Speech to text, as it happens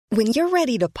When you're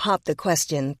ready to pop the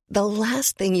question, the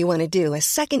last thing you want to do is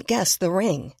second-guess the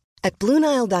ring. At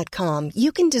BlueNile.com,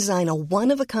 you can design a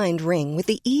one-of-a-kind ring with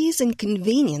the ease and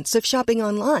convenience of shopping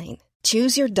online.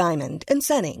 Choose your diamond and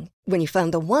setting. When you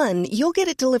find the one, you'll get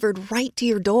it delivered right to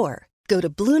your door. Go to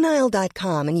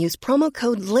BlueNile.com and use promo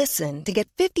code LISTEN to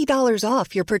get $50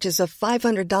 off your purchase of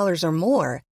 $500 or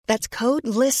more. That's code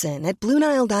LISTEN at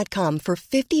BlueNile.com for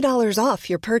 $50 off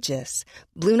your purchase.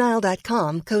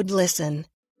 BlueNile.com, code LISTEN.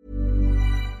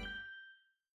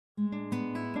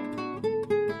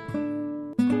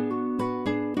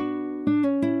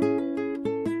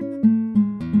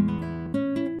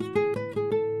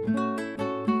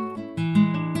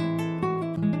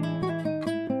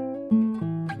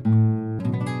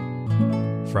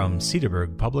 From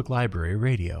Cedarburg Public Library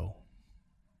Radio.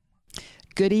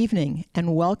 Good evening,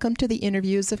 and welcome to the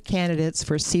interviews of candidates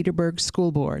for Cedarburg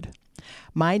School Board.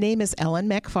 My name is Ellen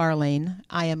McFarlane.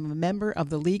 I am a member of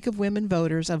the League of Women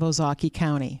Voters of Ozaukee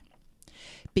County.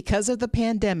 Because of the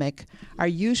pandemic, our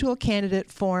usual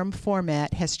candidate forum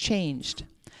format has changed.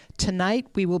 Tonight,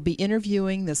 we will be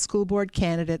interviewing the school board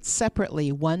candidates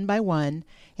separately, one by one,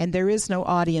 and there is no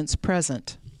audience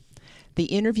present. The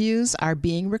interviews are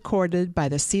being recorded by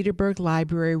the Cedarburg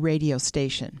Library radio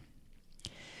station.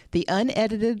 The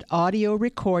unedited audio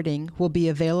recording will be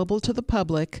available to the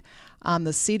public on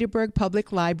the Cedarburg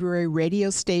Public Library radio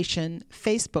station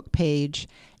Facebook page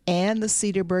and the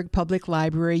Cedarburg Public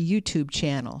Library YouTube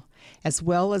channel, as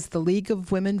well as the League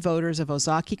of Women Voters of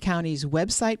Ozaukee County's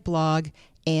website, blog,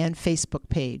 and Facebook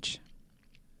page.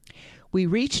 We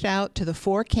reached out to the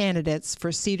four candidates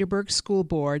for Cedarburg School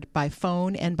Board by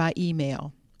phone and by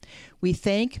email. We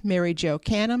thank Mary Jo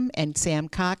Canham and Sam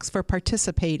Cox for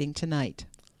participating tonight.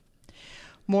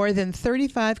 More than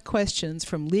 35 questions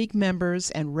from League members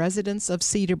and residents of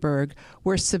Cedarburg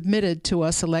were submitted to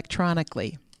us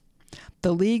electronically.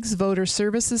 The League's Voter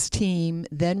Services team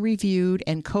then reviewed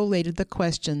and collated the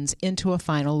questions into a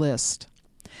final list.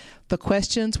 The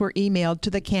questions were emailed to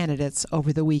the candidates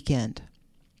over the weekend.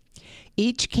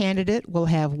 Each candidate will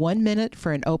have 1 minute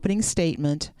for an opening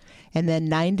statement and then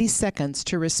 90 seconds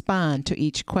to respond to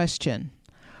each question.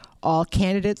 All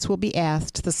candidates will be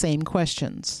asked the same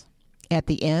questions. At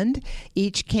the end,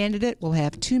 each candidate will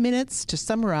have 2 minutes to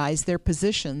summarize their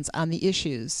positions on the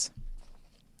issues.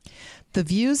 The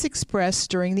views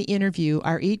expressed during the interview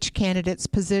are each candidate's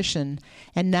position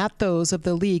and not those of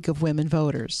the League of Women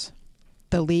Voters.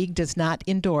 The League does not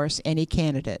endorse any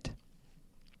candidate.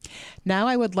 Now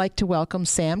I would like to welcome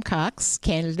Sam Cox,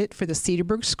 candidate for the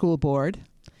Cedarburg School Board.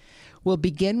 We'll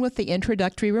begin with the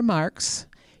introductory remarks.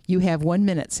 You have 1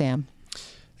 minute, Sam.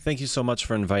 Thank you so much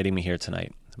for inviting me here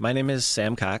tonight. My name is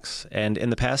Sam Cox, and in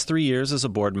the past 3 years as a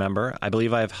board member, I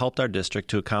believe I have helped our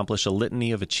district to accomplish a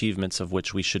litany of achievements of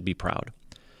which we should be proud.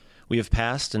 We have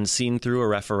passed and seen through a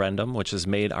referendum which has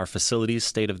made our facilities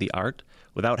state-of-the-art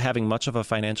without having much of a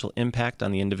financial impact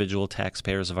on the individual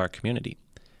taxpayers of our community,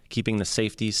 keeping the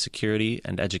safety, security,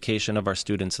 and education of our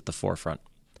students at the forefront.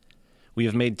 We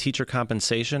have made teacher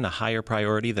compensation a higher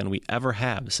priority than we ever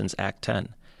have since Act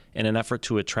 10 in an effort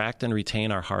to attract and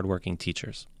retain our hardworking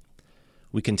teachers.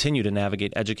 We continue to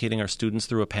navigate educating our students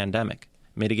through a pandemic,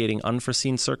 mitigating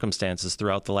unforeseen circumstances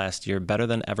throughout the last year better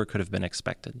than ever could have been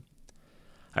expected.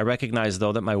 I recognize,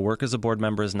 though, that my work as a board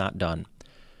member is not done.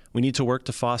 We need to work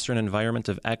to foster an environment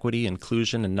of equity,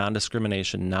 inclusion, and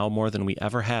non-discrimination now more than we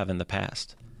ever have in the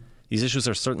past. These issues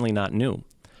are certainly not new,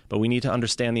 but we need to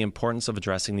understand the importance of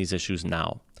addressing these issues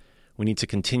now. We need to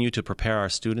continue to prepare our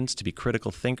students to be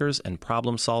critical thinkers and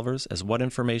problem solvers as what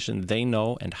information they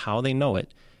know and how they know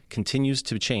it continues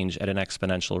to change at an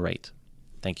exponential rate.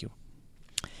 Thank you.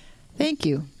 Thank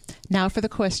you. Now for the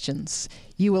questions.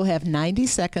 You will have 90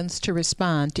 seconds to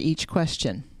respond to each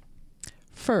question.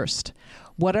 First,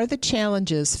 what are the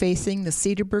challenges facing the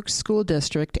Cedarburg School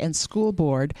District and School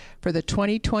Board for the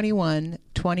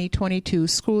 2021-2022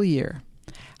 school year?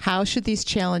 How should these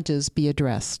challenges be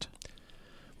addressed?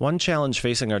 One challenge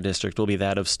facing our district will be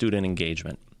that of student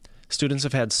engagement. Students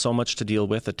have had so much to deal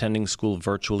with attending school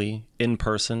virtually, in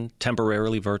person,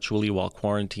 temporarily virtually while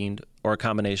quarantined, or a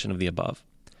combination of the above.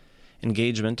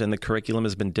 Engagement in the curriculum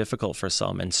has been difficult for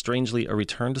some, and strangely, a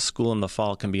return to school in the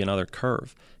fall can be another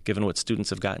curve, given what students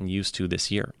have gotten used to this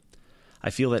year. I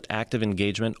feel that active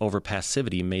engagement over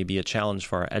passivity may be a challenge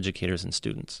for our educators and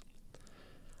students.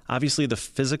 Obviously, the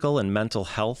physical and mental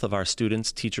health of our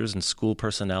students, teachers, and school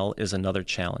personnel is another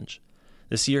challenge.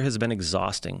 This year has been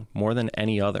exhausting, more than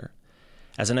any other,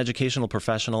 as an educational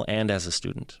professional and as a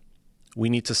student. We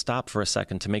need to stop for a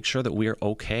second to make sure that we are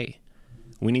okay.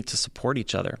 We need to support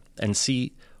each other and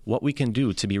see what we can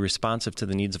do to be responsive to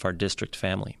the needs of our district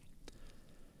family.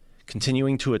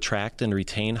 Continuing to attract and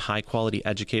retain high-quality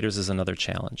educators is another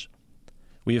challenge.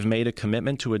 We have made a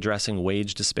commitment to addressing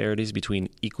wage disparities between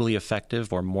equally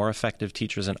effective or more effective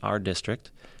teachers in our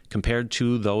district compared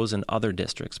to those in other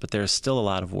districts, but there is still a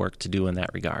lot of work to do in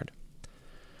that regard.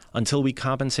 Until we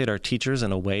compensate our teachers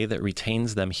in a way that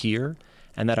retains them here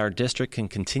and that our district can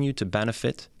continue to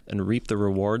benefit and reap the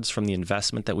rewards from the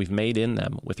investment that we've made in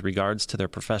them with regards to their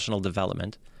professional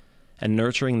development, and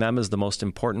nurturing them is the most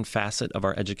important facet of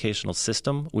our educational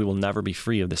system, we will never be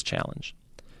free of this challenge.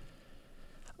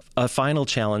 A final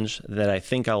challenge that I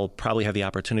think I'll probably have the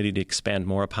opportunity to expand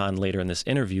more upon later in this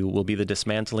interview will be the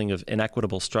dismantling of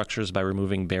inequitable structures by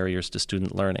removing barriers to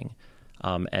student learning.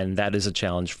 And that is a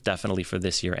challenge definitely for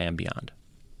this year and beyond.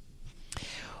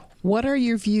 What are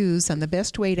your views on the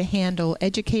best way to handle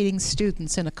educating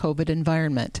students in a COVID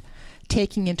environment,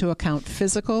 taking into account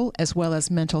physical as well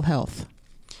as mental health?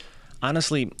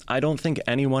 Honestly, I don't think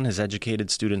anyone has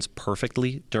educated students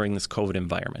perfectly during this COVID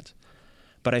environment.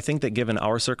 But I think that given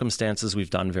our circumstances, we've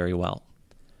done very well.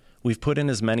 We've put in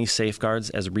as many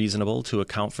safeguards as reasonable to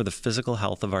account for the physical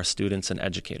health of our students and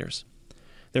educators.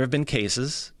 There have been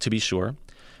cases, to be sure,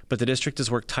 but the district has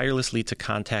worked tirelessly to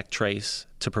contact trace,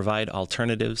 to provide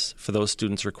alternatives for those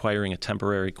students requiring a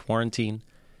temporary quarantine,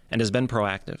 and has been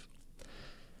proactive.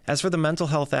 As for the mental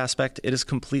health aspect, it is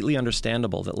completely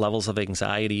understandable that levels of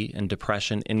anxiety and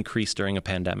depression increase during a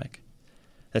pandemic.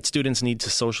 That students need to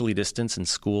socially distance in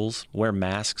schools, wear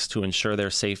masks to ensure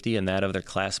their safety and that of their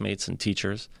classmates and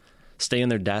teachers, stay in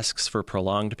their desks for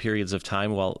prolonged periods of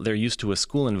time while they're used to a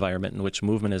school environment in which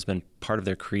movement has been part of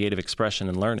their creative expression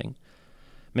and learning,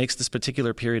 makes this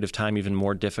particular period of time even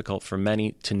more difficult for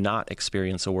many to not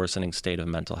experience a worsening state of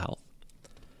mental health.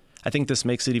 I think this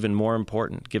makes it even more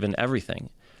important, given everything,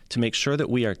 to make sure that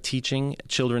we are teaching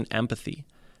children empathy,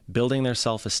 building their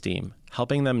self-esteem,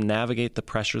 helping them navigate the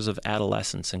pressures of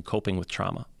adolescence and coping with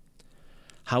trauma.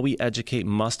 How we educate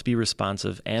must be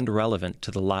responsive and relevant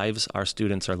to the lives our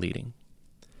students are leading.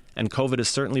 And COVID has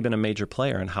certainly been a major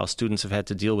player in how students have had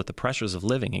to deal with the pressures of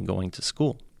living and going to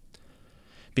school.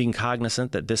 Being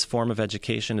cognizant that this form of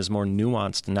education is more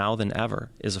nuanced now than ever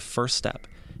is a first step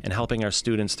in helping our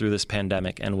students through this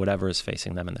pandemic and whatever is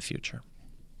facing them in the future.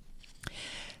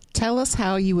 Tell us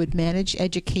how you would manage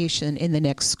education in the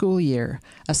next school year,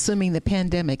 assuming the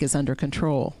pandemic is under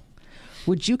control.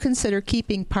 Would you consider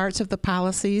keeping parts of the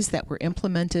policies that were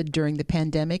implemented during the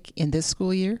pandemic in this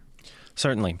school year?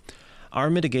 Certainly. Our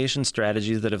mitigation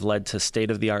strategies that have led to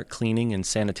state-of-the-art cleaning and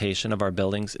sanitation of our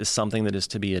buildings is something that is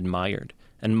to be admired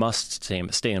and must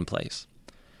stay in place.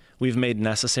 We've made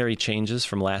necessary changes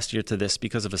from last year to this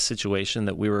because of a situation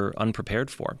that we were unprepared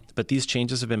for, but these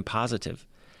changes have been positive,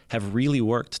 have really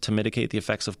worked to mitigate the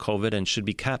effects of COVID, and should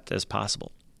be kept as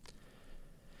possible.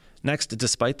 Next,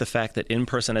 despite the fact that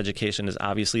in-person education is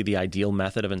obviously the ideal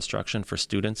method of instruction for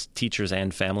students, teachers,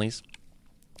 and families,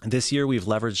 this year we've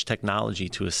leveraged technology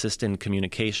to assist in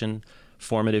communication,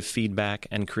 formative feedback,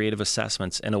 and creative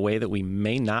assessments in a way that we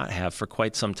may not have for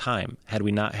quite some time had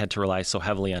we not had to rely so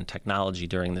heavily on technology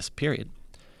during this period.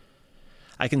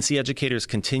 I can see educators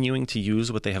continuing to use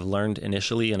what they have learned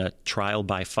initially in a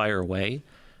trial-by-fire way,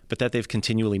 but that they've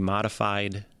continually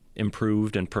modified,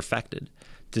 improved, and perfected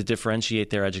to differentiate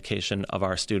their education of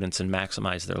our students and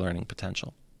maximize their learning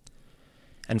potential.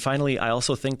 And finally, I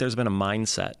also think there's been a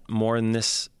mindset, more in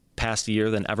this past year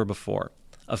than ever before,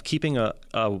 of keeping a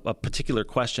particular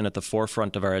question at the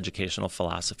forefront of our educational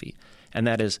philosophy, and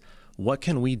that is, what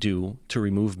can we do to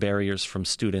remove barriers from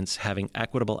students having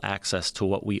equitable access to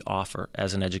what we offer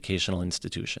as an educational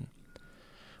institution?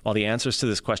 While the answers to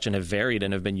this question have varied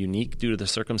and have been unique due to the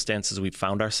circumstances we've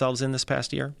found ourselves in this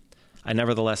past year, I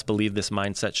nevertheless believe this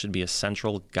mindset should be a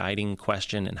central guiding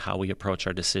question in how we approach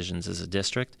our decisions as a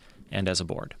district and as a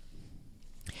board.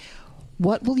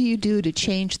 What will you do to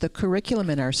change the curriculum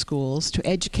in our schools to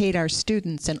educate our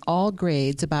students in all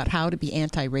grades about how to be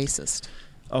anti-racist?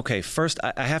 Okay, first,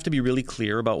 I have to be really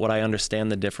clear about what I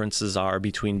understand the differences are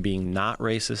between being not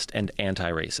racist and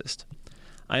anti-racist.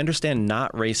 I understand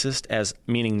not racist as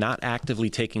meaning not actively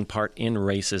taking part in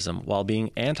racism, while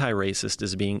being anti-racist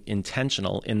is being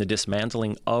intentional in the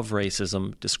dismantling of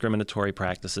racism, discriminatory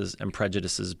practices, and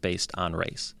prejudices based on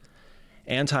race.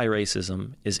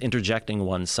 Anti-racism is interjecting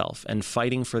oneself and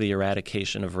fighting for the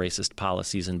eradication of racist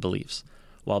policies and beliefs,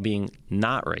 while being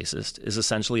not racist is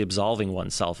essentially absolving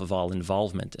oneself of all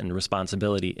involvement and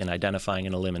responsibility in identifying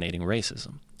and eliminating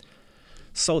racism.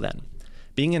 So then,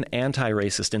 being an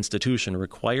anti-racist institution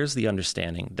requires the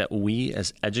understanding that we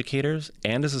as educators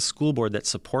and as a school board that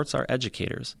supports our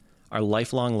educators are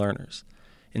lifelong learners,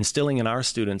 instilling in our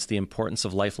students the importance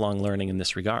of lifelong learning in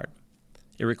this regard.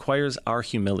 It requires our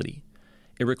humility.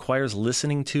 It requires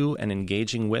listening to and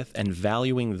engaging with and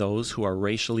valuing those who are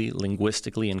racially,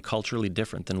 linguistically, and culturally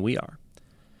different than we are.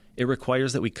 It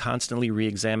requires that we constantly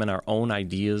re-examine our own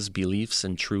ideas, beliefs,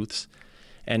 and truths,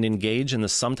 and engage in the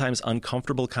sometimes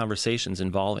uncomfortable conversations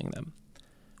involving them.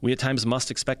 We at times must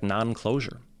expect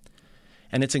non-closure.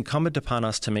 And it's incumbent upon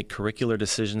us to make curricular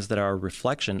decisions that are a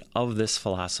reflection of this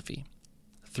philosophy.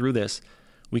 Through this,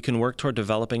 we can work toward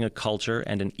developing a culture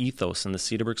and an ethos in the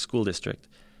Cedarburg School District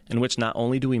in which not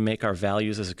only do we make our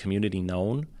values as a community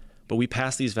known, but we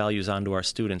pass these values on to our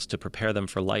students to prepare them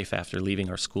for life after leaving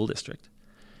our school district.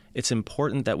 It's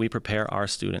important that we prepare our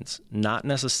students, not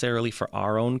necessarily for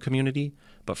our own community,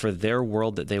 but for their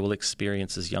world that they will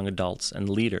experience as young adults and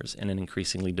leaders in an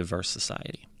increasingly diverse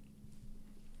society.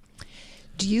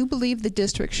 Do you believe the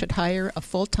district should hire a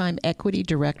full-time equity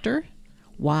director?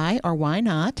 Why or why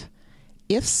not?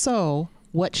 If so,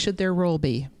 what should their role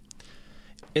be?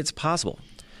 It's possible,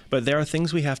 but there are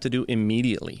things we have to do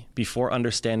immediately before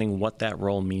understanding what that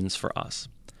role means for us.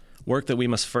 Work that we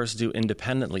must first do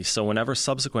independently, so whenever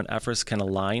subsequent efforts can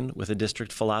align with a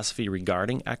district philosophy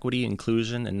regarding equity,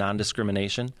 inclusion, and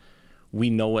non-discrimination, we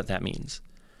know what that means.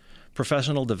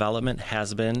 Professional development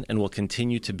has been and will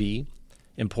continue to be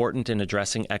important in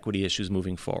addressing equity issues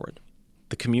moving forward.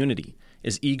 The community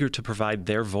is eager to provide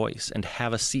their voice and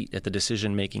have a seat at the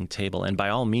decision-making table, and by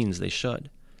all means they should.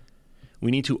 We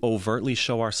need to overtly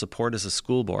show our support as a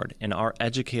school board in our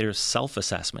educators'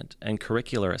 self-assessment and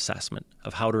curricular assessment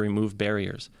of how to remove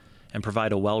barriers and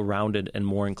provide a well-rounded and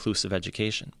more inclusive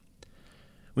education.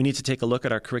 We need to take a look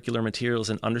at our curricular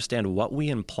materials and understand what we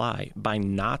imply by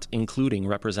not including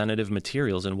representative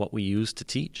materials in what we use to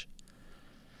teach.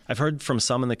 I've heard from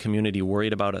some in the community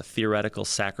worried about a theoretical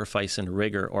sacrifice in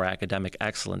rigor or academic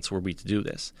excellence were we to do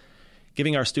this.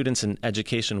 Giving our students an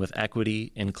education with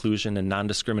equity, inclusion, and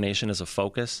non-discrimination as a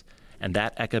focus, and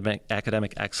that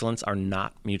academic excellence are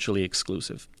not mutually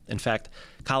exclusive. In fact,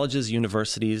 colleges,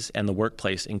 universities, and the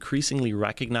workplace increasingly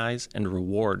recognize and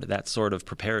reward that sort of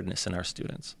preparedness in our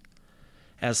students.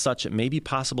 As such, it may be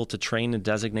possible to train and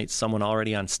designate someone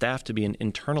already on staff to be an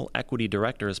internal equity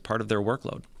director as part of their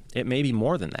workload. It may be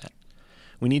more than that.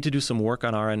 We need to do some work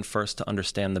on our end first to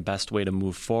understand the best way to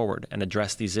move forward and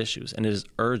address these issues, and it is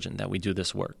urgent that we do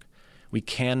this work. We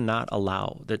cannot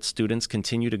allow that students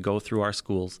continue to go through our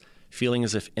schools feeling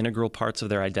as if integral parts of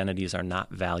their identities are not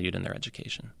valued in their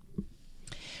education.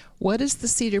 What is the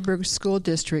Cedarburg School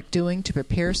District doing to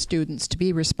prepare students to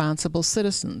be responsible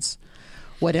citizens?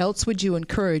 What else would you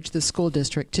encourage the school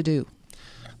district to do?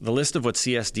 The list of what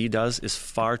CSD does is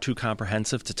far too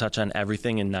comprehensive to touch on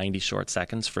everything in 90 short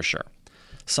seconds, for sure.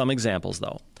 Some examples,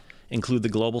 though, include the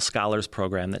Global Scholars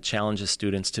Program that challenges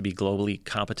students to be globally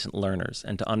competent learners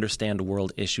and to understand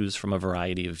world issues from a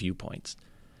variety of viewpoints.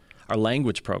 Our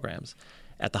language programs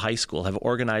at the high school have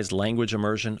organized language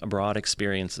immersion abroad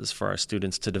experiences for our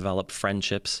students to develop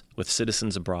friendships with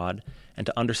citizens abroad and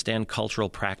to understand cultural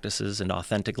practices and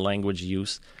authentic language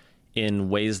use in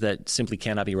ways that simply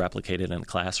cannot be replicated in a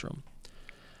classroom.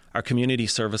 Our Community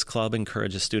Service Club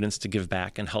encourages students to give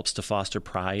back and helps to foster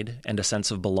pride and a sense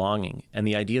of belonging and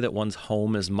the idea that one's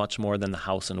home is much more than the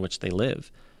house in which they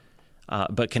live,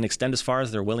 but can extend as far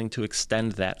as they're willing to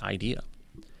extend that idea.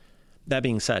 That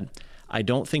being said, I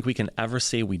don't think we can ever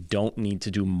say we don't need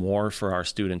to do more for our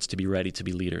students to be ready to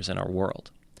be leaders in our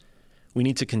world. We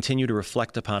need to continue to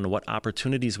reflect upon what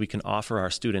opportunities we can offer our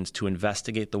students to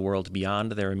investigate the world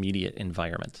beyond their immediate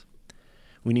environment.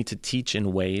 We need to teach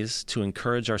in ways to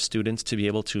encourage our students to be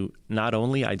able to not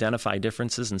only identify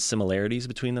differences and similarities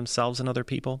between themselves and other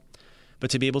people,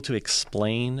 but to be able to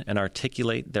explain and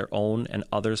articulate their own and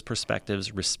others'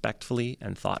 perspectives respectfully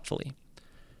and thoughtfully.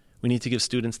 We need to give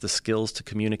students the skills to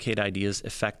communicate ideas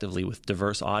effectively with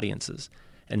diverse audiences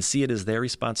and see it as their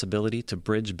responsibility to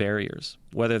bridge barriers,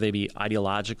 whether they be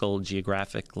ideological,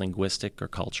 geographic, linguistic, or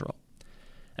cultural.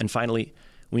 And finally,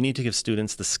 we need to give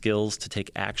students the skills to take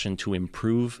action to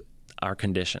improve our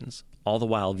conditions, all the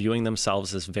while viewing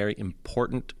themselves as very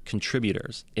important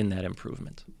contributors in that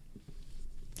improvement.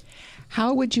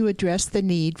 How would you address the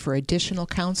need for additional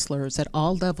counselors at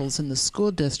all levels in the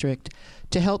school district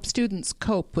to help students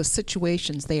cope with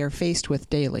situations they are faced with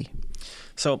daily?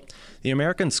 So, the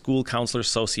American School Counselors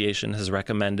Association has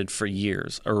recommended for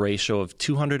years a ratio of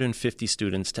 250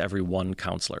 students to every one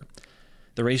counselor.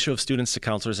 The ratio of students to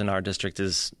counselors in our district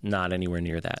is not anywhere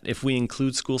near that. If we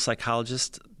include school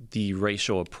psychologists, the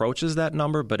ratio approaches that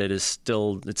number, but it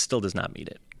still does not meet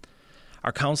it.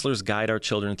 Our counselors guide our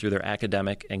children through their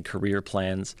academic and career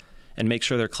plans and make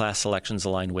sure their class selections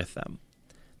align with them.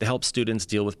 They help students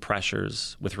deal with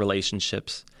pressures, with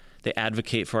relationships. They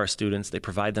advocate for our students. They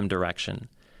provide them direction.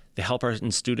 They help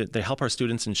our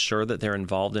students ensure that they're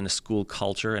involved in a school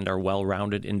culture and are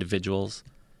well-rounded individuals.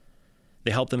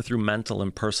 They help them through mental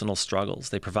and personal struggles.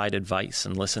 They provide advice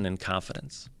and listen in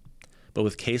confidence. But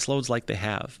with caseloads like they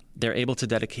have, they're able to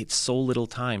dedicate so little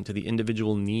time to the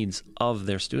individual needs of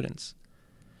their students.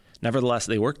 Nevertheless,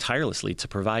 they work tirelessly to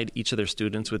provide each of their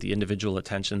students with the individual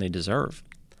attention they deserve.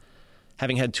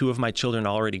 Having had 2 of my children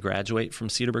already graduate from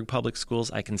Cedarburg Public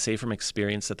Schools, I can say from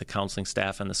experience that the counseling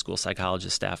staff and the school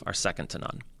psychologist staff are second to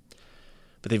none.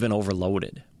 But they've been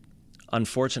overloaded.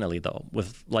 Unfortunately, though,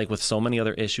 with so many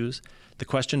other issues, the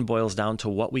question boils down to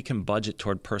what we can budget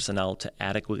toward personnel to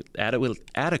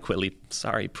adequately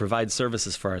provide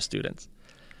services for our students.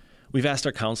 We've asked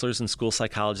our counselors and school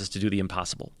psychologists to do the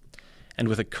impossible. And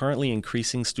with a currently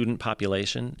increasing student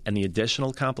population and the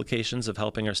additional complications of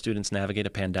helping our students navigate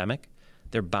a pandemic,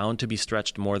 they're bound to be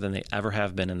stretched more than they ever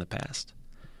have been in the past.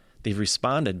 They've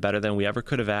responded better than we ever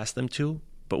could have asked them to,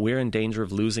 but we're in danger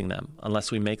of losing them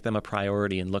unless we make them a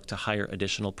priority and look to hire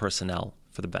additional personnel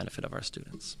for the benefit of our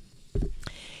students.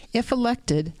 If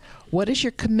elected, what is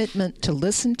your commitment to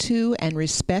listen to and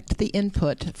respect the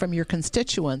input from your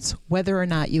constituents, whether or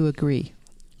not you agree?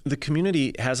 The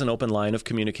community has an open line of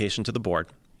communication to the board,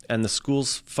 and the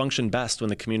schools function best when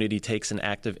the community takes an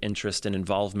active interest and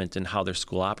involvement in how their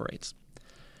school operates.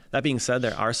 That being said,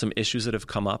 there are some issues that have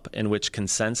come up in which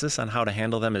consensus on how to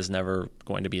handle them is never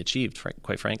going to be achieved,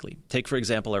 quite frankly. Take, for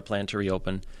example, our plan to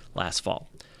reopen last fall.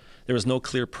 There was no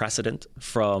clear precedent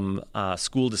from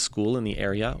school to school in the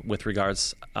area with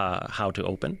regards how to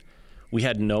open. We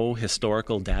had no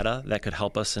historical data that could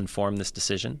help us inform this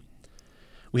decision.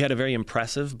 We had a very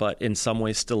impressive, but in some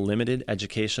ways still limited,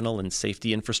 educational and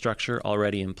safety infrastructure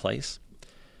already in place.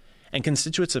 And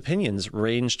constituents' opinions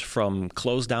ranged from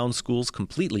close down schools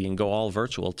completely and go all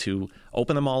virtual to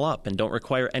open them all up and don't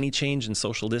require any change in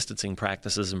social distancing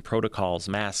practices and protocols,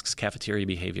 masks, cafeteria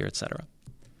behavior, etc.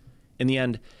 In the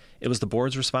end, it was the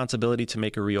board's responsibility to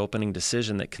make a reopening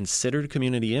decision that considered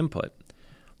community input,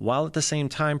 while at the same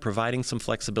time providing some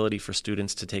flexibility for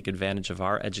students to take advantage of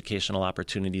our educational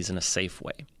opportunities in a safe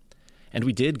way. And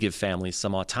we did give families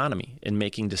some autonomy in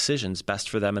making decisions best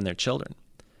for them and their children.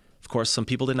 Of course, some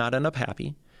people did not end up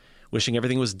happy, wishing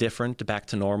everything was different, back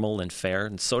to normal and fair,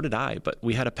 and so did I, but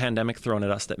we had a pandemic thrown at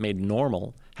us that made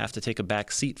normal have to take a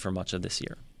back seat for much of this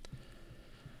year.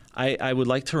 I would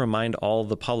like to remind all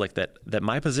the public that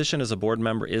my position as a board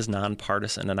member is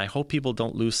nonpartisan, and I hope people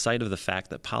don't lose sight of the fact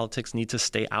that politics need to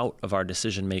stay out of our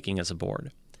decision-making as a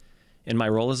board. In my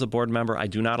role as a board member, I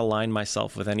do not align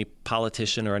myself with any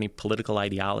politician or any political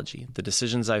ideology. The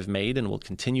decisions I've made and will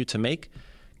continue to make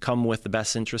come with the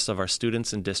best interests of our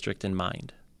students and district in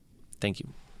mind. Thank you.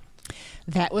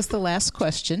 That was the last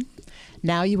question.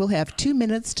 Now you will have 2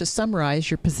 minutes to summarize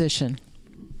your position.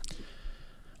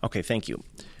 Okay, thank you.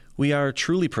 We are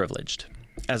truly privileged.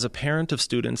 As a parent of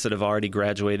students that have already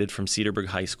graduated from Cedarburg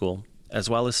High School, as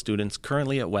well as students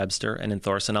currently at Webster and in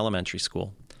Thorson Elementary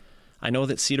School, I know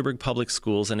that Cedarburg Public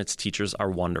Schools and its teachers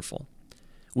are wonderful.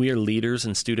 We are leaders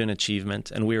in student achievement,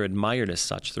 and we are admired as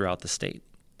such throughout the state.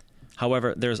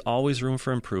 However, there is always room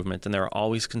for improvement, and there are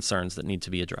always concerns that need to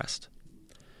be addressed.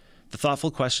 The thoughtful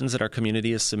questions that our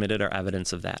community has submitted are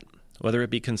evidence of that. Whether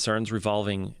it be concerns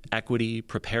revolving equity,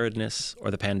 preparedness, or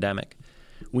the pandemic,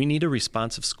 we need a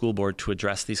responsive school board to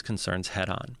address these concerns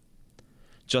head-on.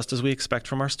 Just as we expect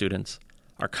from our students,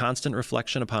 our constant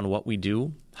reflection upon what we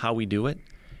do, how we do it,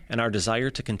 and our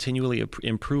desire to continually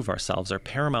improve ourselves are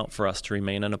paramount for us to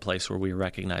remain in a place where we are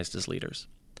recognized as leaders.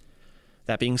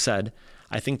 That being said,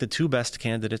 I think the 2 best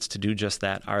candidates to do just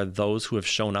that are those who have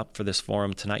shown up for this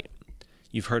forum tonight.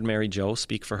 You've heard Mary Jo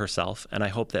speak for herself, and I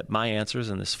hope that my answers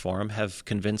in this forum have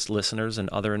convinced listeners and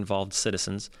other involved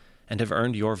citizens and have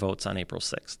earned your votes on April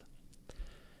 6th.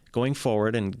 Going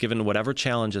forward, and given whatever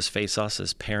challenges face us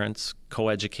as parents,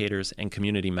 coeducators, and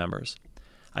community members,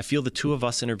 I feel the 2 of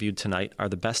us interviewed tonight are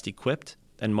the best equipped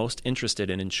and most interested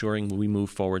in ensuring we move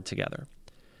forward together.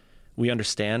 We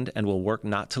understand and will work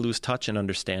not to lose touch in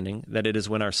understanding that it is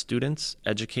when our students,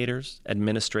 educators,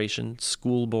 administration,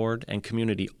 school board, and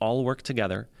community all work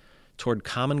together toward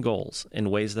common goals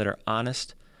in ways that are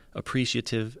honest,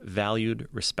 appreciative, valued,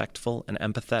 respectful, and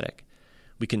empathetic,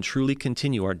 we can truly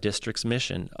continue our district's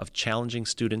mission of challenging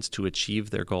students to achieve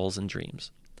their goals and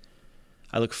dreams.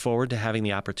 I look forward to having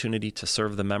the opportunity to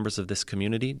serve the members of this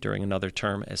community during another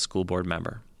term as school board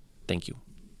member. Thank you.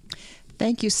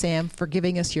 Thank you, Sam, for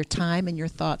giving us your time and your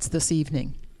thoughts this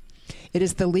evening. It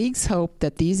is the League's hope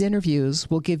that these interviews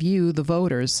will give you, the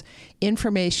voters,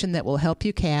 information that will help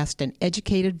you cast an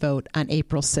educated vote on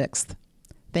April 6th.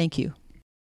 Thank you.